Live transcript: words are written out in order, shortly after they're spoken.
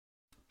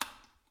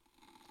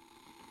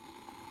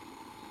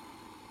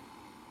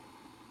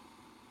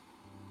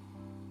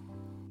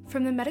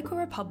From the Medical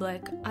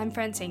Republic, I'm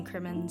Francine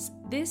Crimmins.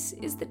 This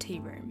is the Tea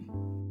Room.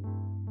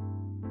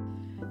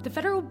 The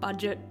federal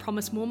budget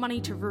promised more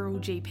money to rural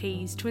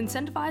GPs to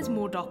incentivise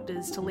more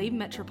doctors to leave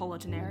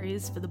metropolitan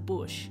areas for the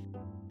bush.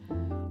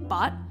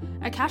 But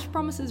are cash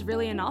promises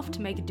really enough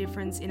to make a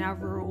difference in our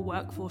rural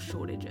workforce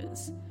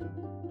shortages?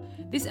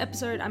 This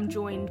episode I'm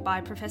joined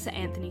by Professor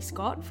Anthony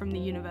Scott from the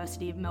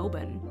University of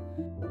Melbourne.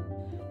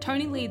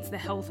 Tony leads the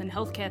health and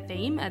healthcare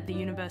theme at the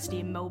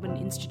University of Melbourne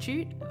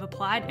Institute of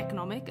Applied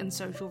Economic and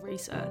Social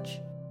Research.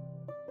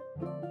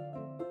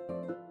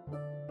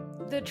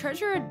 The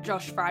Treasurer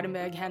Josh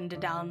Frydenberg handed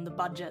down the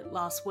budget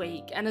last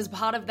week, and as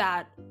part of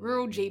that,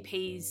 rural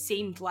GPs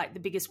seemed like the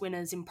biggest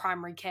winners in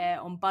primary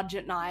care on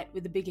budget night,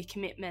 with a bigger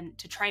commitment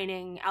to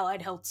training,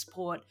 allied health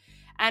support,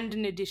 and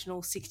an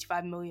additional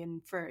 $65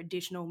 million for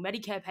additional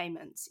Medicare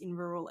payments in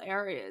rural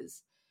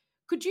areas.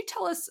 Could you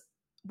tell us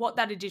what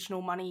that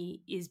additional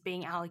money is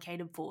being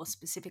allocated for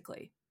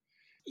specifically?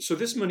 So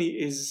this money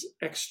is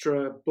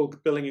extra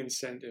bulk billing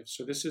incentive.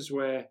 So this is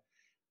where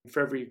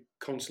for every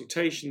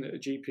consultation that a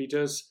GP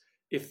does,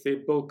 if they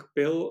bulk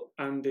bill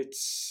and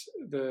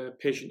the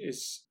patient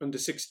is under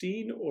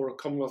 16 or a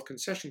Commonwealth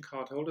concession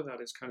card holder, that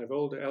is kind of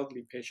older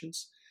elderly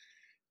patients,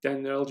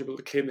 then they're eligible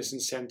to claim this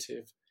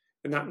incentive.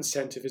 And that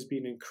incentive has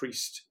been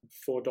increased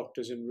for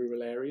doctors in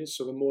rural areas.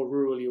 So the more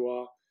rural you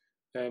are,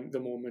 the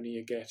more money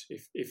you get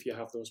if you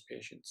have those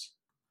patients.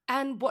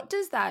 And what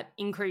does that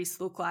increase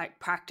look like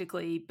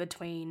practically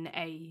between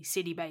a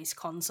city-based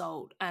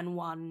consult and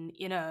one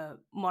in a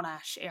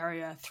Monash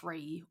Area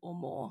 3 or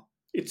more?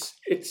 It's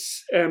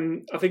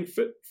I think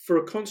for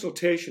a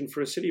consultation,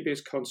 for a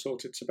city-based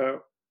consult, it's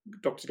about,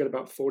 doctors get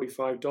about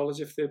 $45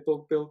 if they're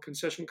bulk bill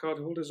concession card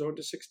holders or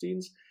under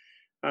 16s.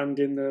 And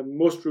in the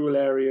most rural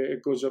area,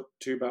 it goes up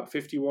to about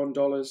 $51.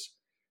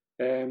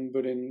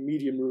 But in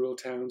medium rural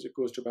towns, it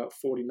goes to about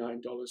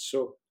 $49.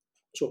 So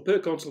per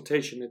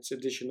consultation, it's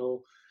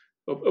additional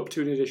up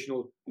to an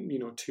additional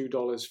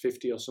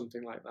 $2.50 or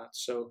something like that.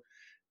 So,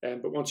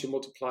 but once you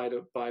multiply it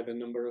up by the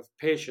number of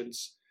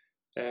patients,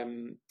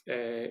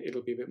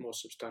 it'll be a bit more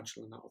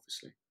substantial than that,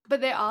 obviously.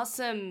 But there are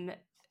some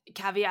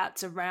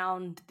caveats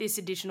around this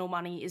additional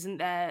money, isn't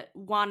there?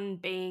 One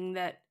being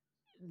that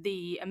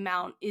the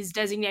amount is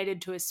designated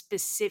to a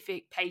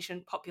specific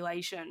patient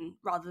population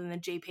rather than the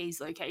GP's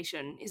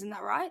location. Isn't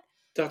that right?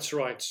 That's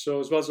right. So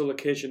as well as the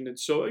location, and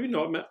so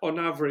on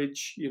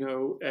average,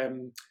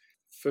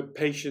 for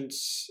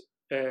patients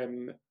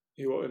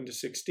who are under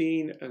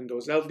 16 and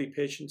those elderly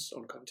patients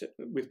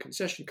with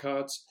concession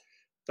cards,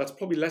 that's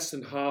probably less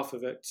than half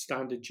of a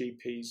standard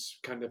GP's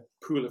kind of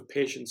pool of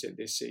patients that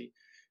they see.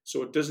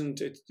 So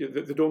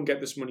they don't get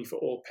this money for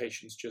all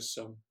patients, just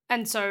some.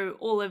 And so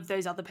all of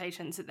those other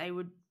patients that they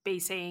would be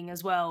seeing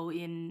as well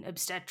in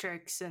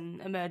obstetrics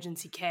and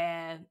emergency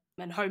care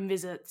and home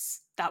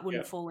visits, that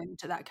wouldn't fall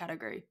into that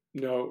category?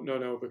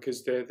 No,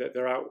 because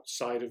they're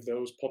outside of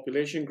those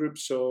population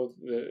groups. So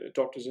the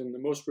doctors in the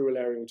most rural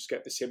area will just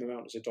get the same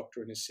amount as a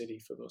doctor in a city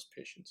for those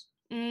patients.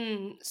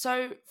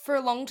 So for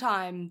a long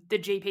time, the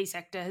GP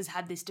sector has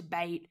had this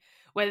debate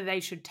whether they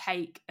should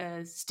take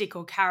a stick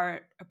or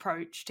carrot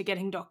approach to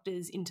getting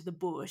doctors into the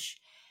bush.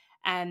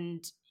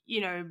 And,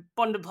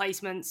 bonded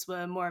placements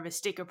were more of a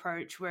stick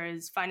approach,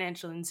 whereas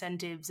financial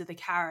incentives are the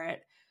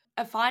carrot.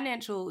 Are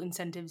financial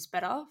incentives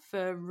better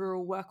for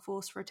rural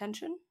workforce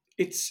retention?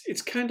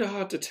 It's kind of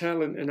hard to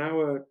tell, and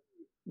our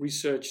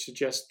research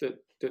suggests that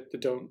they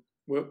don't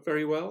work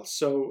very well.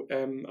 So,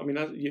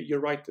 you're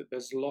right that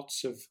there's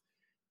lots of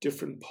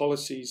different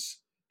policies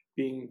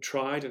being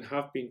tried and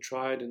have been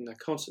tried, and they're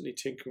constantly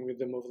tinkering with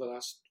them over the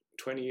last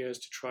 20 years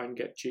to try and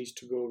get Gs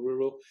to go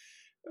rural,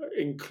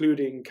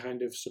 including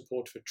kind of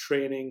support for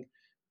training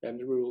and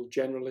the rural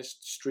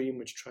generalist stream,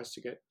 which tries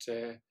to get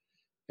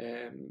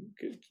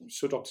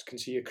so doctors can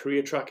see a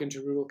career track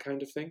into rural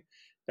kind of thing.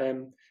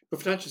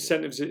 But financial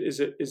incentives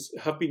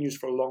have been used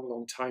for a long,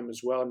 long time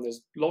as well, and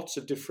there's lots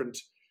of different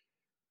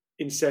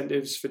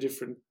incentives for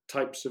different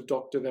types of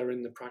doctor. They're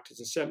in the practice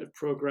incentive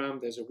program.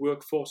 There's a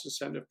workforce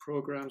incentive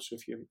program. So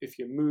if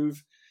you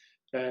move,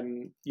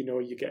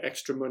 you get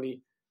extra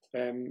money.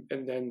 And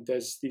then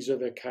there's these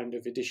other kind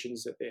of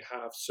additions that they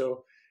have.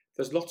 So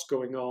there's lots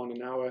going on.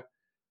 And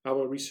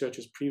our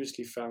researchers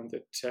previously found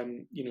that,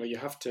 you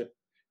have to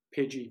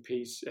pay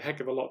GPs a heck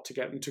of a lot to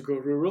get them to go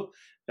rural.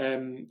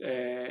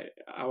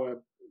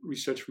 Our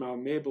research from our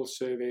Mabel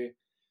survey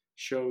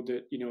showed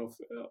that,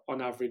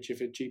 on average, if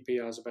a GP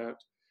earns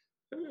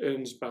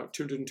about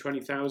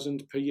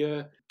 $220,000 per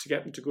year, to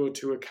get them to go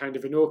to a kind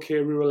of an okay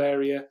rural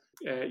area,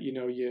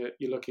 you're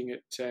looking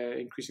at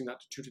increasing that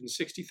to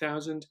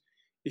 $260,000.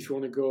 If you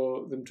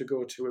want them to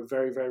go to a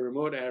very, very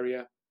remote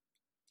area,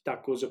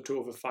 that goes up to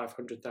over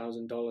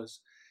 $500,000.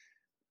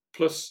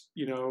 Plus,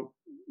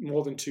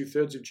 more than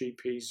 2/3 of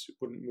GPs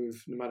wouldn't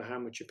move no matter how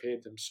much you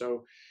paid them.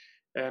 So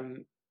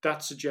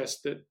that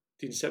suggests that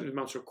the incentive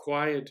amounts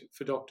required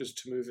for doctors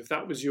to move, if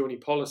that was the only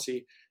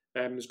policy,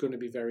 is going to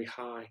be very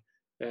high.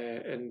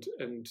 And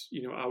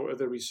our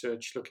other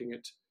research looking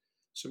at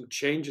some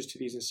changes to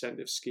these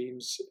incentive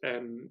schemes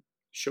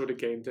showed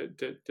again that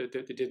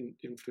they didn't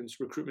influence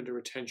recruitment or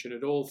retention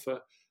at all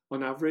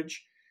on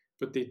average,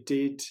 but they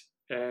did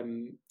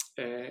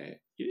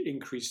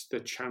increase the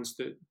chance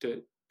that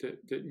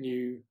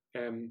new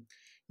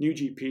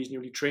GPs,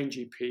 newly trained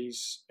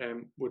GPs,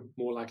 would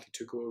more likely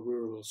to go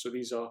rural. So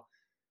these are,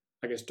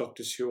 I guess,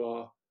 doctors who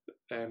are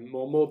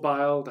more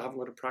mobile. They haven't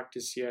got a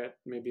practice yet.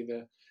 Maybe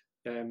they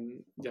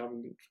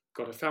haven't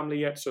got a family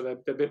yet, so they're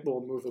a bit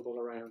more movable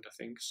around, I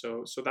think.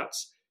 So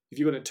that's, if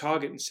you're going to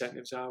target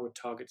incentives, I would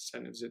target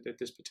incentives at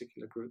this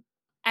particular group.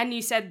 And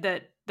you said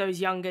that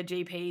those younger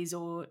GPs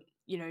or,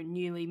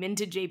 newly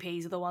minted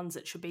GPs are the ones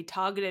that should be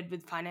targeted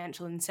with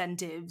financial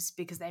incentives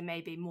because they may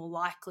be more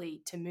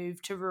likely to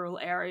move to rural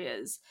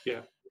areas.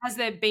 Yeah. Has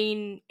there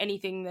been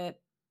anything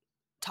that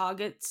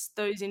targets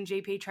those in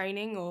GP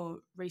training or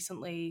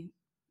recently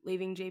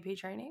leaving GP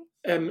training?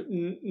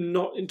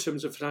 Not in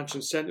terms of financial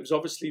incentives.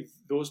 Obviously,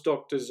 those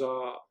doctors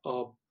are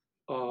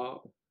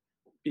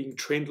being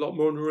trained a lot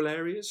more in rural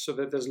areas, so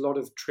that there's a lot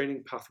of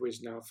training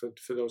pathways now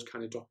for those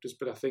kind of doctors.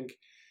 But I think,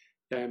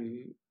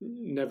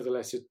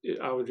 nevertheless,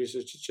 our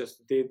research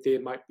suggests they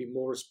might be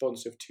more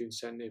responsive to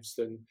incentives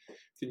than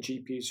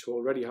GPs who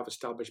already have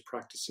established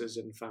practices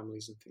and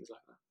families and things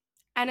like that.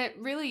 And it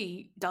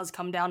really does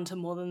come down to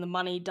more than the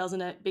money,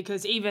 doesn't it?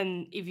 Because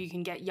even if you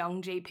can get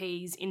young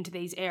GPs into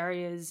these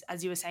areas,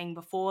 as you were saying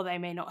before, they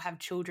may not have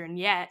children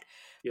yet.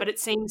 Yep. But it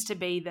seems to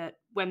be that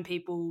when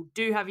people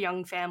do have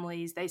young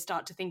families, they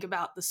start to think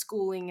about the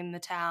schooling in the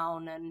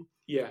town and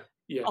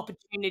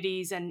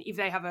opportunities. And if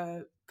they have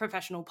a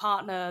professional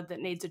partner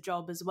that needs a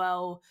job as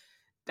well,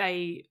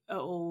 they are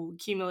all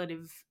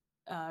cumulative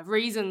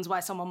reasons why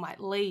someone might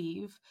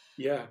leave.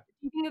 Yeah.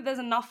 Do you think that there's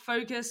enough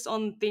focus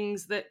on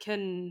things that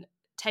can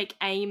take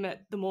aim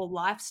at the more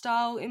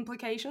lifestyle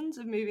implications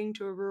of moving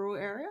to a rural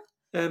area?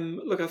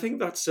 Look, I think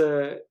that's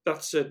a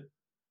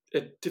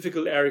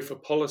difficult area for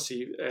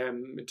policy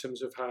in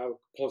terms of how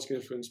policy can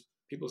influence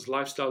people's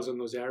lifestyles in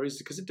those areas,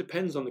 because it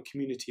depends on the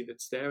community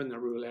that's there in the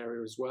rural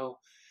area as well,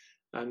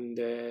 and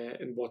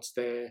what's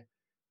there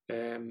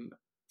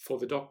for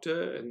the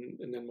doctor, and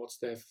then what's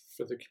there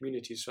for the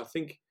community. So I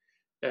think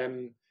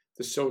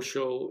the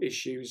social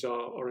issues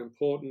are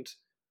important,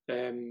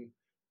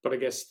 but I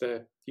guess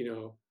the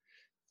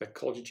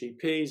College of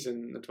GPs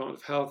and the Department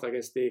of Health, I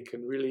guess they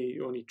can really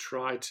only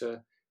try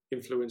to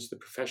influence the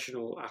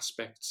professional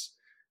aspects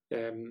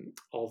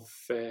of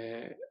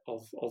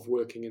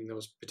working in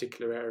those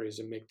particular areas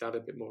and make that a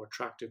bit more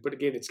attractive. But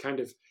again, it's kind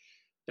of,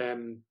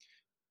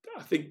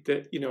 I think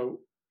that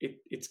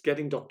it's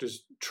getting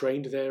doctors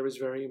trained there is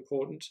very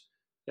important,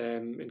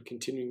 and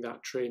continuing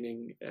that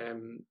training,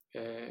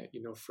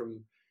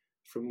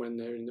 from when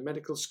they're in the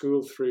medical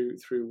school through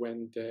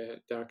when they're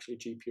actually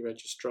GP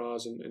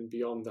registrars and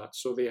beyond that.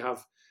 So they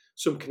have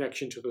some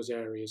connection to those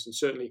areas. And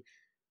certainly,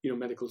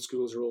 medical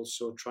schools are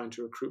also trying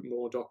to recruit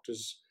more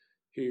doctors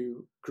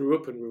who grew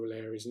up in rural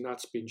areas. And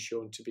that's been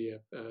shown to be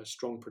a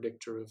strong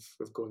predictor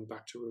of going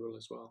back to rural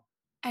as well.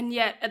 And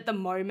yet at the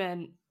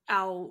moment,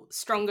 our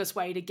strongest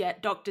way to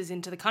get doctors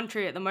into the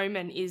country at the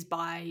moment is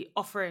by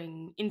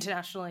offering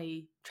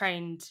internationally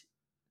trained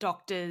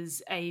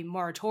doctors a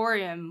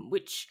moratorium,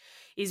 which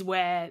is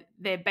where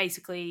they're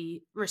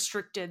basically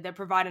restricted. Their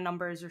provider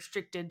number is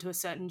restricted to a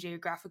certain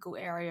geographical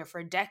area for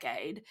a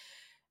decade.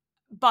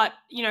 But,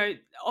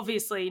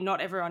 obviously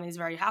not everyone is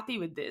very happy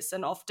with this.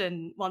 And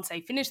often once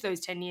they finish those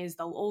 10 years,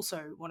 they'll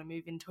also want to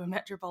move into a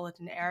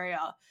metropolitan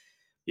area.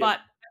 Yep. But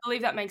I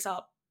believe that makes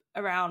up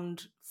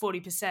around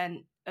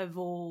 40% of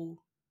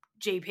all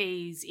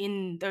GPs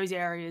in those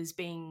areas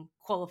being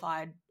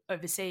qualified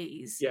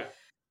overseas. Yeah.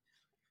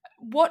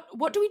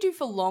 What do we do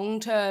for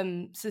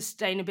long-term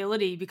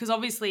sustainability? Because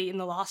obviously in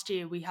the last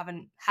year we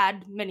haven't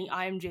had many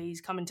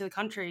IMGs come into the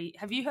country.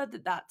 Have you heard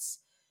that that's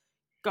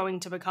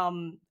going to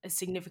become a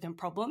significant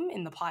problem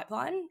in the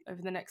pipeline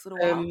over the next little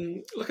while?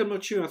 Look, I'm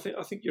not sure. I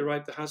think you're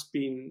right. There has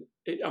been.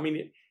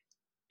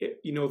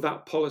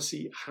 That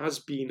policy has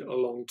been a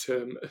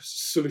long-term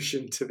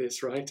solution to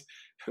this, right?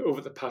 Over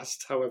the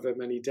past however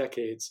many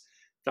decades,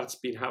 that's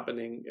been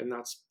happening, and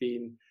that's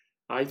been,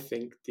 I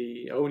think,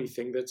 the only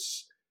thing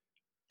that's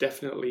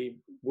definitely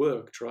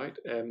worked, right?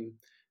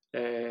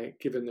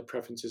 Given the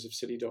preferences of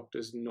city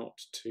doctors not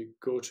to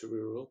go to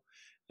rural.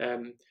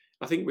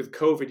 I think with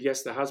COVID,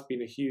 yes, there has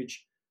been a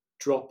huge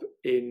drop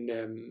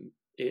in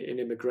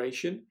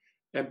immigration,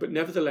 but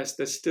nevertheless,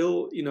 there's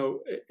still,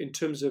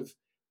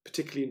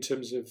 particularly in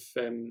terms of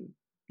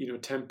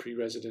temporary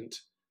resident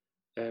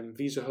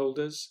visa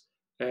holders,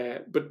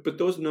 but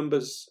those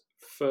numbers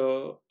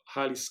for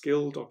highly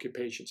skilled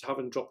occupations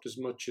haven't dropped as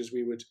much as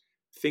we would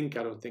think.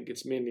 I don't think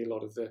it's mainly a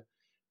lot of the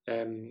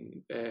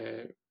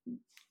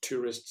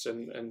tourists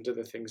and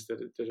other things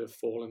that have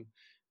fallen.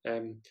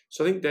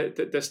 So I think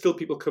that there's still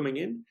people coming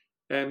in,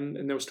 and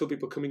there were still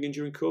people coming in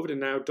during COVID,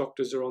 and now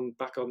doctors are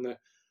back on the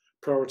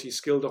priority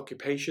skilled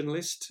occupation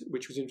list,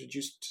 which was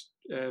introduced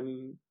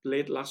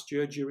late last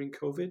year during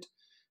COVID.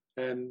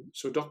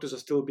 So doctors are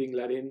still being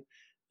let in.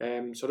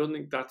 So I don't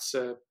think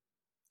it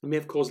may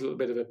have caused a little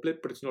bit of a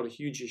blip, but it's not a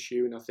huge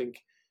issue. And I think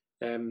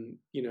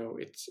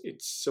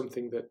it's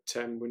something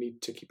that we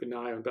need to keep an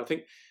eye on. But I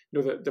think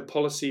that the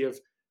policy of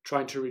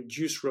trying to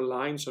reduce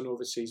reliance on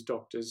overseas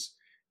doctors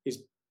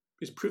is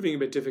proving a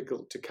bit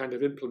difficult to kind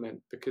of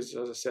implement because,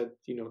 as I said,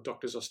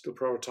 doctors are still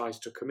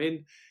prioritised to come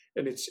in,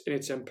 and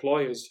it's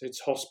employers,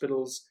 it's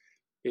hospitals,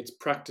 it's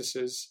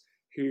practices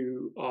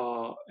who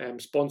are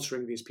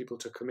sponsoring these people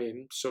to come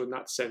in. So in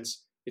that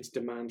sense, it's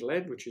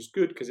demand-led, which is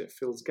good because it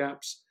fills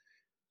gaps.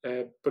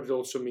 But it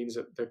also means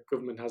that the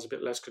government has a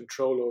bit less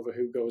control over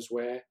who goes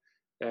where.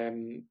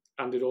 And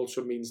it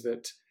also means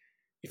that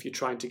if you're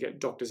trying to get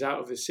doctors out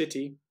of the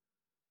city,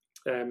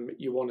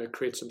 you want to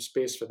create some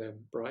space for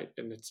them, right?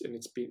 And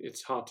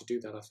it's hard to do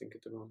that, I think,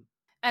 at the moment.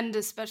 And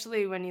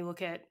especially when you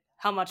look at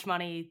how much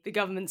money the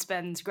government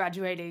spends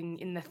graduating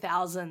in the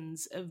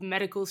thousands of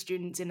medical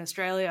students in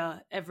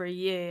Australia every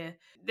year,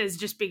 there's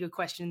just bigger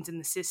questions in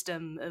the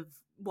system of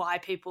why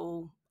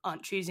people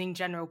aren't choosing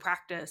general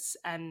practice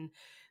and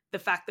the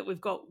fact that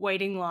we've got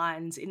waiting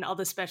lines in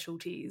other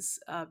specialties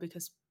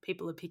because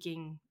people are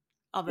picking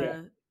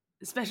other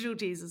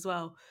specialties as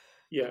well.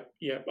 Yeah.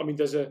 I mean,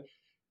 there's a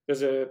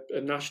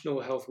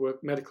national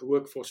medical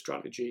workforce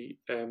strategy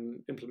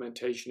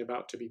implementation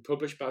about to be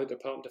published by the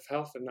Department of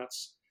Health, and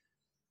that's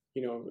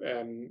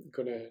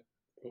going to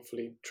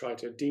hopefully try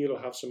to deal or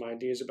have some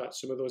ideas about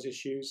some of those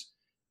issues.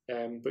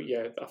 But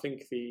yeah, I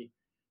think the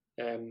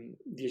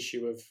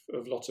issue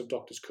of lots of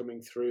doctors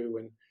coming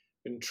through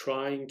and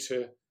trying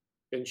to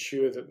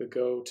ensure that they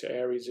go to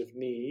areas of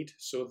need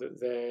so that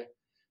their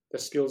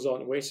skills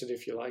aren't wasted,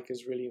 if you like,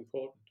 is really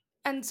important.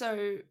 And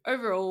so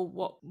overall,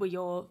 what were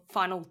your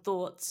final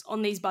thoughts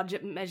on these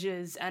budget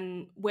measures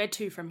and where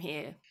to from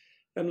here?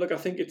 And look, I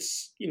think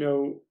it's,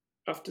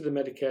 after the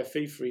Medicare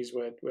fee freeze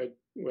where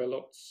a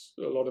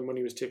lot of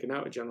money was taken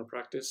out of general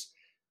practice,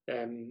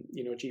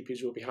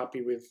 GPs will be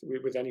happy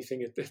with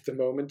anything at the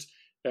moment.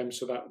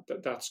 So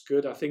that's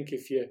good. I think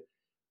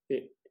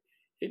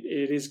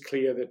it is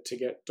clear that to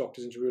get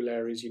doctors into rural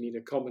areas, you need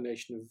a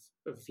combination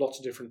of lots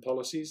of different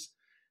policies.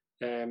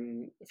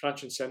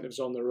 Financial incentives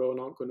on their own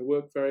aren't going to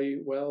work very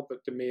well, but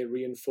they may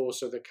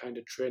reinforce other kind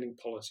of training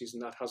policies,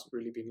 and that hasn't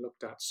really been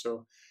looked at.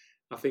 So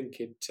I think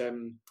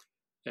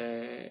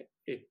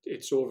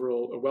it's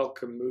overall a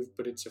welcome move,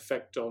 but its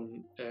effect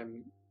on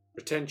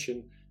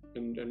retention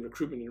and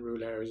recruitment in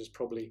rural areas is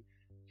probably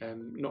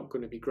not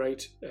going to be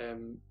great.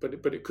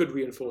 But it could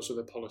reinforce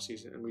other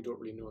policies, and we don't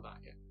really know that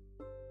yet.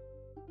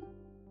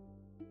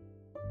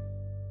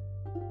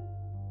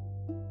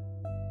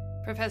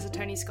 Professor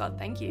Tony Scott,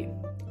 thank you.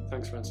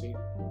 Thanks, Francine.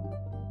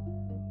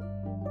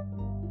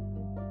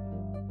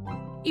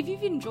 If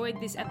you've enjoyed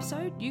this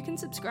episode, you can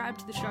subscribe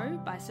to the show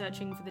by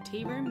searching for the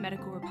Tea Room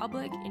Medical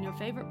Republic in your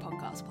favourite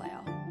podcast player.